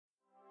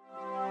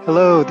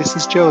Hello, this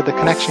is Joe, the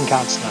Connection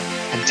Counselor,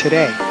 and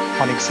today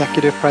on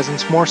Executive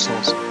Presence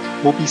Morsels,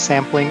 we'll be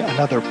sampling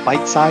another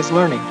bite-sized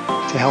learning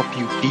to help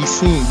you be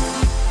seen,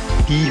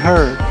 be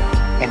heard,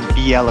 and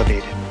be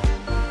elevated.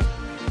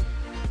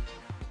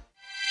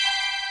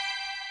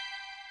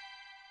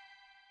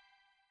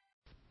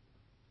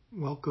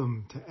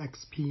 Welcome to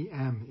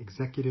XPM,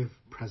 Executive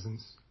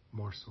Presence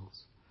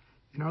Morsels.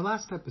 In our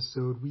last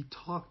episode, we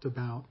talked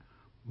about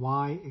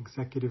why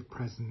executive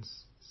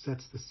presence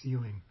sets the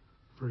ceiling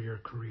for your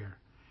career.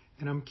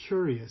 And I'm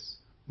curious,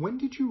 when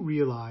did you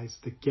realize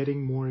that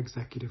getting more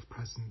executive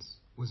presence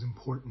was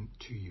important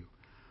to you?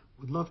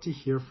 Would love to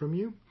hear from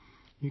you.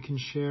 You can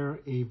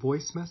share a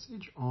voice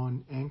message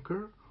on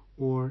Anchor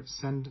or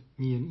send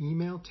me an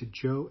email to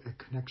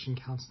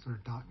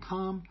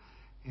joe@connectioncounselor.com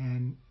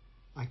and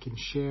I can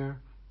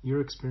share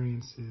your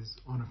experiences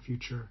on a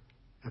future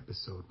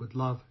episode. Would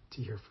love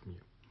to hear from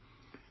you.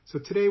 So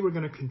today we're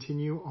going to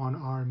continue on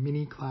our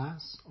mini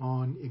class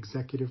on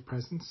executive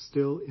presence,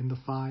 still in the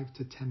 5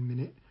 to 10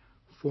 minute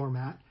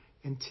format.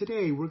 And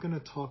today we're going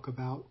to talk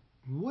about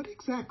what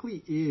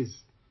exactly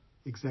is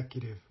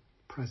executive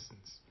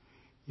presence.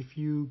 If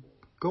you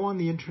go on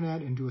the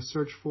internet and do a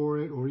search for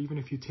it, or even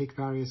if you take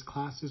various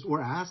classes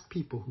or ask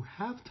people who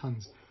have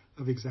tons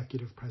of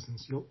executive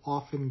presence, you'll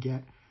often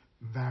get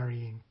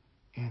varying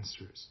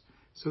answers.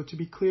 So to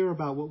be clear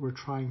about what we're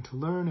trying to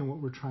learn and what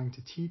we're trying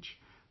to teach,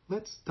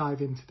 let's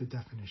dive into the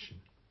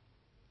definition.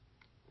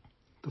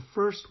 The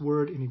first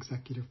word in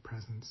executive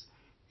presence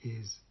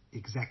is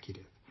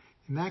executive,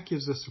 and that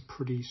gives us a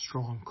pretty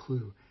strong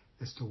clue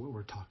as to what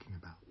we're talking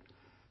about.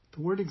 The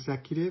word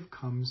executive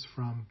comes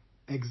from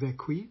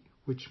exequit,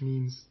 which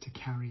means to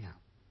carry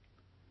out.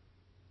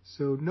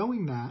 So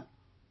knowing that,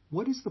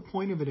 what is the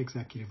point of an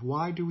executive?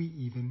 Why do we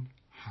even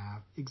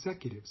have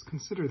executives?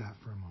 Consider that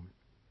for a moment.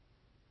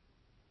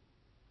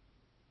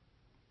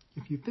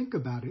 If you think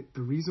about it,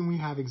 the reason we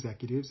have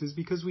executives is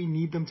because we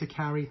need them to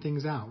carry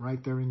things out, right?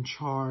 They're in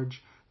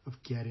charge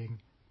of getting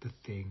the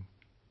thing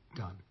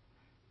done.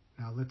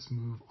 Now let's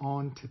move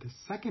on to the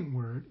second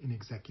word in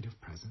executive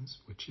presence,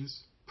 which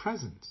is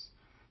presence.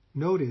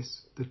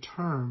 Notice the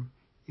term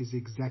is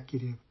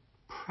executive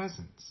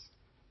presence,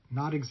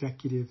 not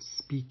executive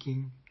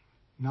speaking,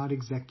 not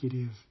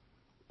executive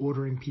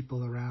ordering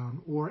people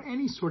around, or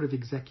any sort of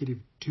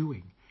executive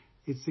doing.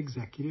 It's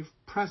executive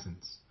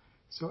presence.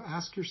 So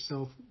ask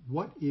yourself,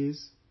 what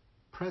is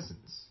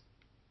presence?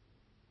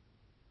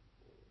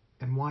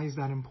 And why is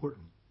that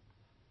important?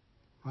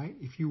 Right?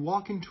 If you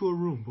walk into a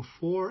room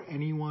before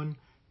anyone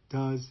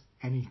does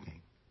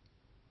anything,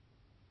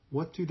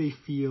 what do they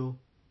feel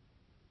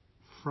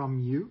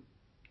from you?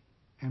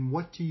 And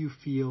what do you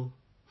feel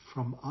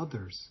from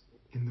others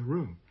in the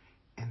room?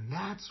 And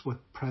that's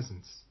what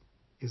presence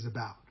is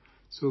about.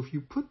 So if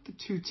you put the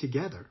two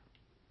together,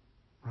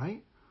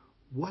 right?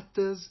 What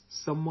does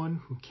someone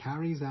who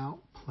carries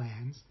out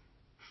plans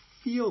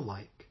feel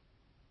like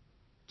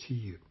to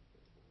you?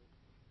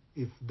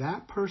 If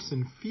that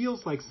person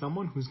feels like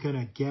someone who's going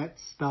to get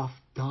stuff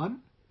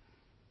done,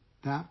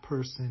 that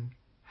person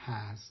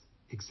has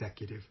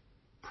executive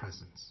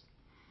presence.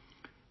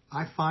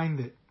 I find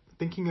that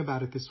thinking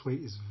about it this way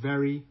is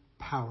very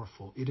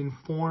powerful. It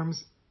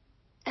informs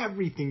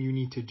everything you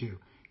need to do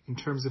in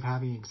terms of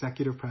having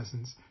executive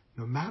presence,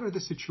 no matter the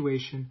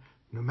situation,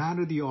 no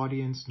matter the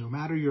audience, no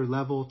matter your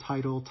level,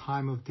 title,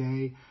 time of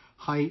day,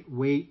 height,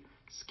 weight,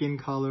 skin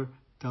color,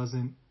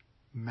 doesn't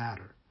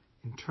matter.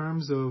 In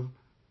terms of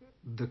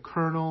the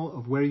kernel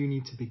of where you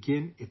need to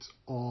begin, it's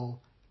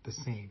all the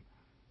same.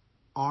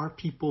 Are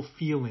people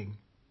feeling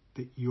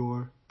that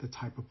you're the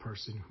type of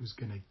person who's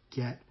going to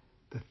get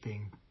the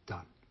thing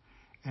done?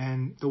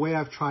 And the way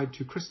I've tried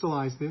to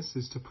crystallize this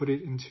is to put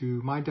it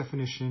into my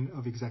definition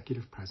of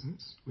executive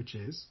presence, which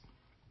is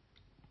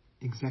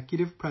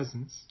executive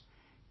presence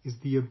is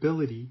the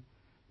ability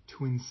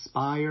to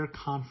inspire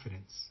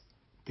confidence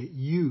that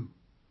you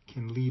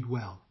can lead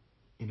well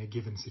in a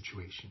given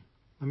situation.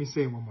 Let me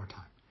say it one more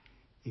time.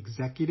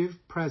 Executive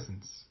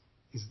presence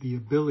is the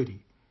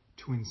ability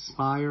to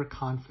inspire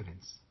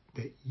confidence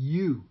that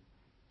you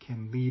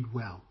can lead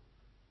well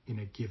in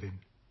a given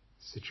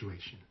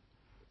situation.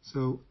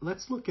 So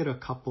let's look at a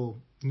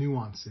couple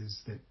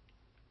nuances that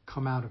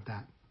come out of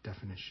that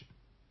definition.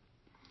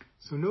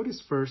 So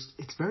notice first,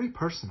 it's very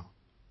personal,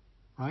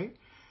 right?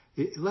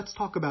 Let's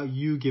talk about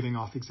you giving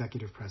off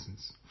executive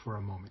presence for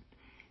a moment.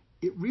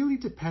 It really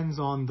depends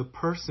on the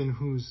person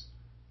who's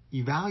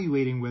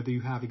evaluating whether you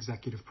have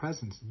executive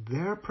presence,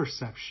 their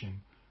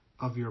perception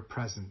of your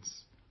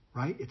presence,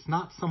 right? It's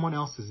not someone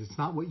else's. It's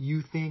not what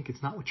you think.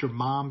 It's not what your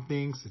mom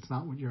thinks. It's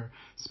not what your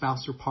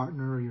spouse or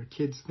partner or your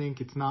kids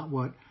think. It's not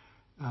what,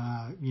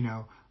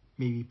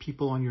 maybe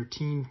people on your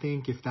team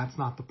think if that's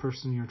not the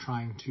person you're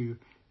trying to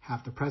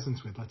have the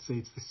presence with. Let's say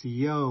it's the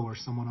CEO or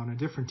someone on a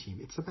different team.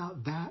 It's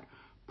about that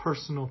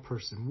personal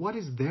person. What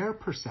is their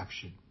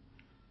perception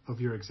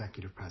of your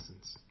executive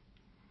presence?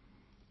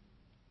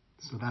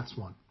 So that's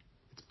one.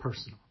 It's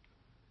personal.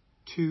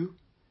 Two,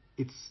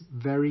 it's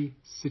very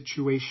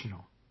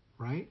situational,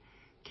 right?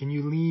 Can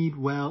you lead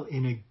well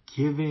in a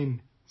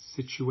given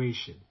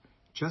situation.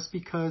 Just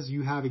because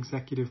you have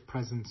executive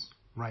presence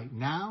right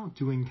now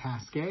doing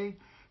task A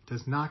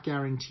does not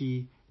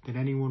guarantee that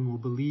anyone will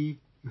believe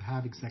you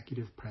have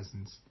executive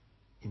presence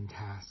in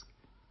task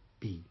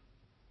B,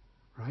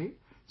 right?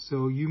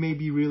 So you may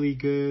be really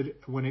good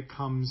when it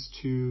comes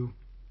to,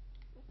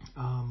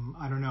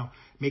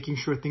 making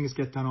sure things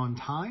get done on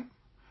time,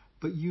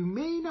 but you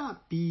may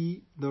not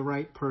be the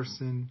right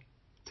person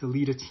to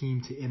lead a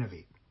team to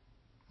innovate,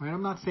 right?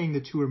 I'm not saying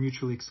the two are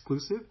mutually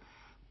exclusive,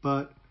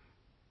 but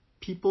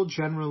people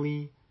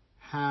generally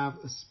have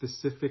a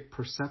specific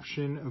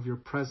perception of your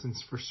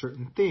presence for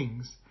certain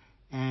things.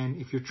 And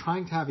if you're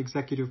trying to have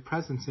executive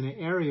presence in an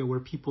area where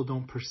people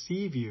don't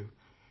perceive you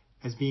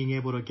as being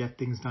able to get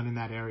things done in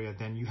that area,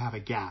 then you have a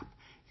gap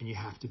and you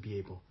have to be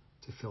able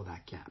to fill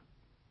that gap.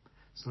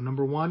 So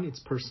number one, it's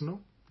personal.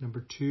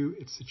 Number two,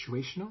 it's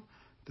situational.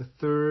 The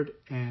third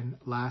and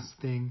last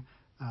thing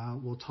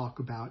we'll talk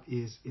about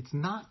is it's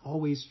not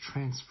always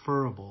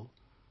transferable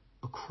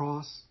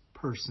across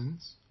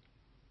persons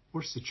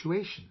or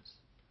situations,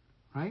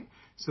 right?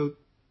 So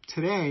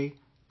today,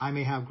 I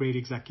may have great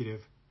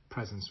executive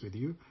presence with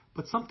you,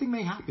 but something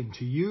may happen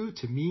to you,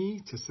 to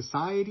me, to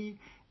society,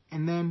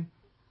 and then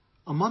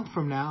a month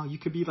from now, you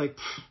could be like,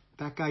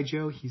 that guy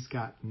Joe, he's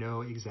got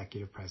no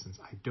executive presence.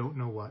 I don't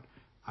know what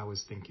I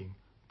was thinking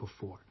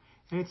before.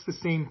 And it's the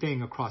same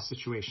thing across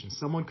situations.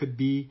 Someone could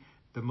be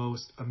the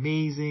most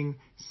amazing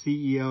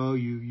CEO.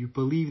 You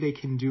believe they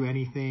can do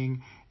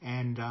anything.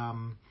 And,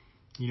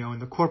 in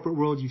the corporate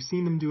world, you've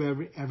seen them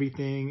do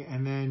everything.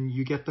 And then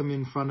you get them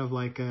in front of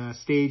like a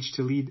stage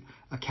to lead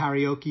a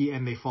karaoke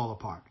and they fall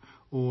apart.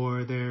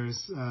 Or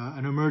there's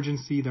an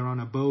emergency, they're on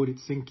a boat,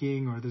 it's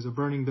sinking, or there's a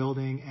burning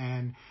building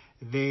and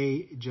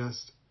they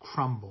just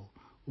crumble.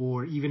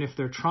 Or even if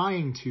they're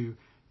trying to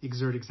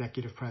exert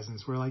executive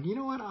presence, we're like, you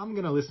know what, I'm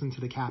going to listen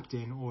to the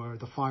captain or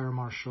the fire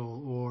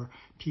marshal or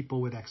people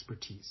with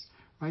expertise,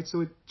 right?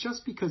 So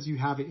just because you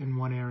have it in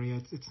one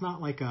area, it's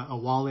not like a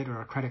wallet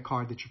or a credit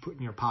card that you put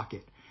in your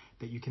pocket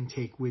that you can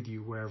take with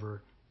you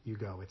wherever you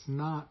go. It's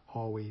not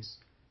always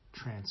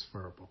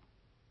transferable.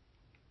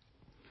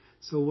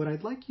 So what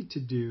I'd like you to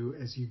do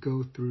as you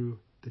go through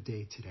the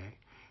day today,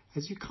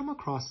 as you come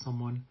across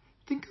someone,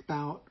 think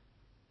about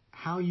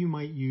how you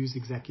might use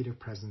executive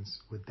presence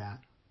with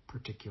that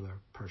particular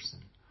person.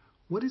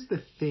 What is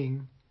the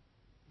thing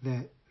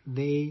that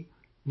they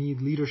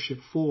need leadership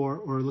for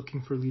or are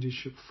looking for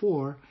leadership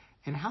for,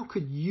 and how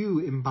could you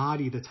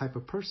embody the type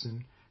of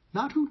person,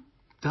 not who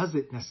does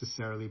it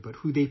necessarily, but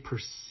who they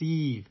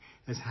perceive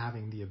as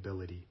having the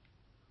ability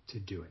to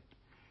do it.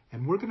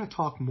 And we're going to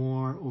talk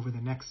more over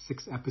the next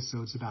 6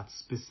 episodes about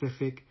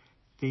specific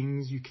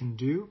things you can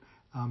do.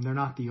 They're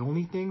not the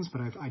only things,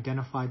 but I've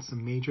identified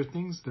some major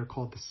things. They're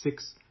called the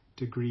 6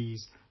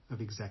 degrees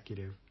of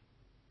executive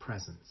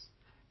presence.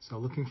 So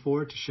looking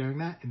forward to sharing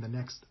that in the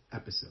next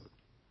episode.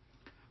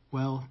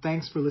 Well,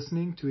 thanks for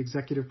listening to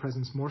Executive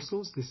Presence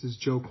Morsels. This is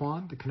Joe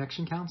Kwan, the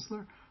Connection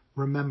Counselor.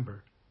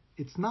 Remember,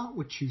 it's not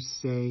what you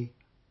say,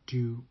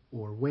 do,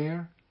 or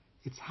wear.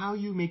 It's how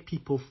you make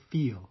people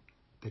feel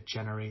that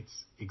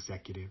generates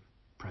executive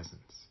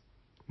presence.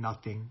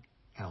 Nothing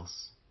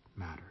else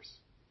matters.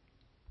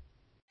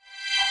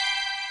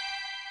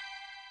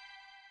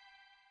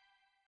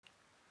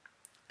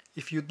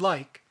 If you'd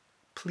like,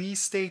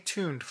 please stay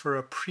tuned for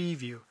a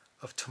preview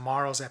of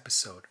tomorrow's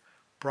episode,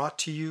 brought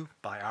to you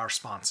by our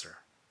sponsor.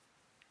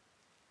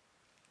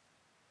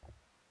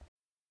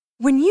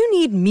 When you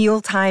need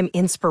mealtime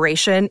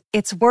inspiration,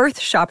 it's worth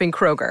shopping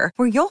Kroger,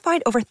 where you'll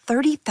find over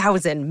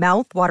 30,000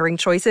 mouth-watering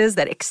choices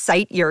that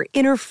excite your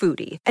inner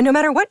foodie. And no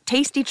matter what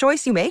tasty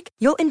choice you make,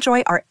 you'll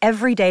enjoy our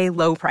everyday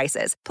low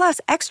prices, plus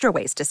extra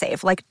ways to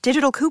save, like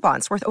digital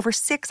coupons worth over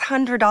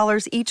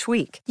 $600 each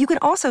week. You can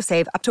also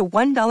save up to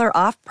 $1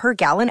 off per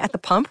gallon at the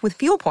pump with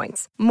fuel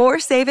points. More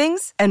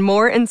savings and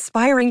more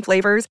inspiring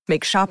flavors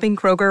make shopping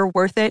Kroger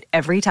worth it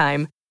every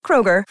time.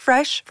 Kroger,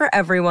 fresh for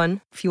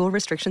everyone. Fuel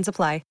restrictions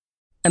apply.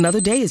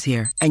 Another day is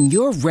here, and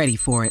you're ready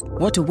for it.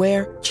 What to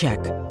wear? Check.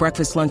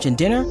 Breakfast, lunch, and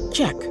dinner?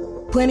 Check.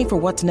 Planning for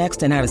what's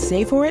next and how to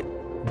save for it?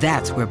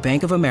 That's where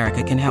Bank of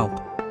America can help.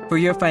 For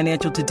your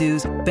financial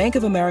to-dos, Bank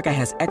of America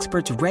has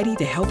experts ready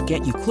to help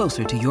get you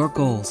closer to your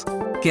goals.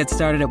 Get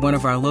started at one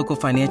of our local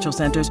financial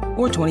centers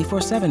or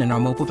 24/7 in our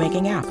mobile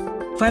banking app.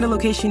 Find a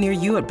location near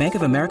you at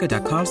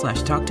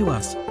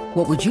bankofamerica.com/talktous.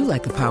 What would you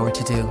like the power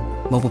to do?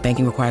 Mobile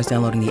banking requires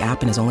downloading the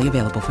app and is only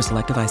available for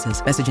select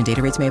devices. Message and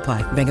data rates may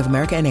apply. Bank of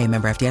America N.A.,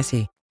 member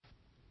FDIC.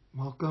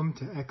 Welcome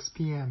to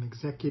XPM,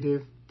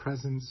 Executive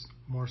Presence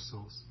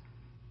Morsels,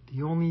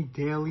 the only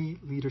daily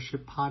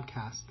leadership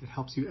podcast that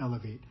helps you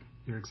elevate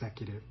your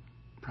executive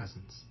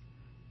presence.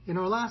 In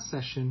our last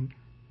session,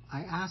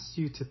 I asked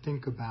you to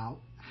think about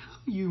how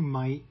you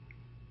might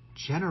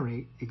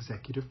generate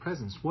executive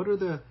presence. What are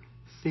the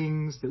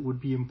things that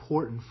would be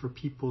important for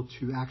people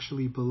to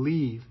actually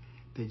believe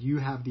that you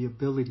have the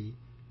ability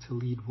to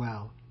lead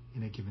well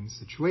in a given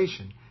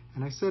situation?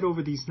 And I said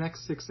over these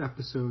next 6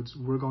 episodes,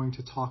 we're going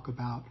to talk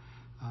about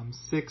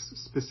 6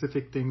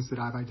 specific things that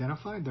I've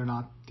identified. They're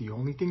not the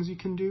only things you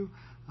can do,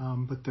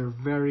 but they're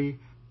very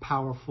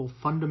powerful,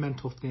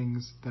 fundamental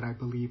things that I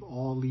believe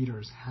all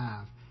leaders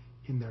have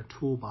in their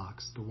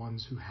toolbox, the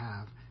ones who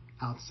have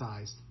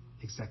outsized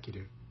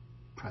executive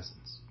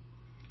presence.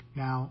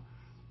 Now,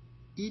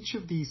 each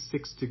of these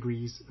 6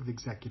 degrees of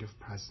executive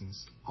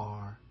presence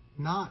are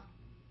not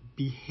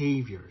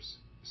behaviors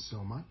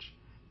so much,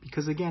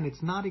 because again,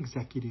 it's not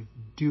executive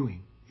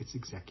doing, it's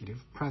executive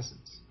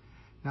presence.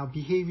 Now,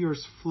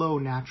 behaviors flow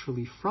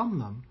naturally from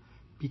them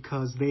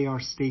because they are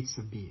states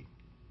of being.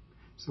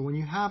 So when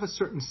you have a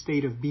certain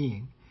state of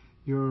being,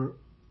 you're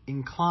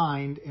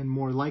inclined and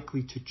more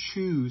likely to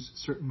choose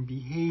certain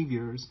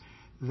behaviors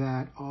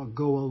that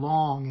go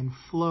along and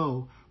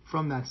flow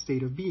from that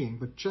state of being.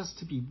 But just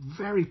to be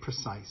very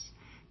precise,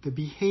 the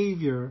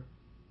behavior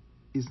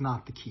is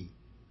not the key.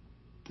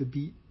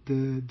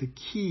 The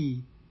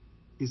key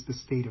is the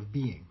state of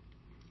being.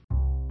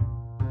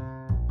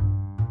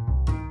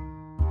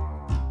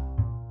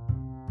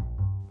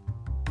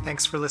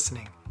 Thanks for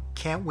listening.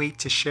 Can't wait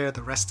to share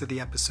the rest of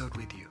the episode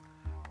with you.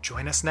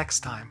 Join us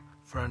next time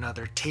for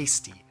another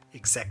tasty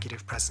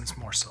executive presence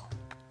morsel.